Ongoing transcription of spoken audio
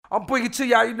I'm bringing to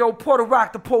y'all, you know, Puerto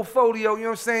Rock The Portfolio, you know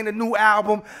what I'm saying? The new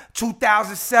album,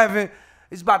 2007.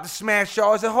 It's about to smash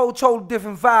y'all. It's a whole total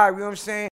different vibe, you know what I'm saying?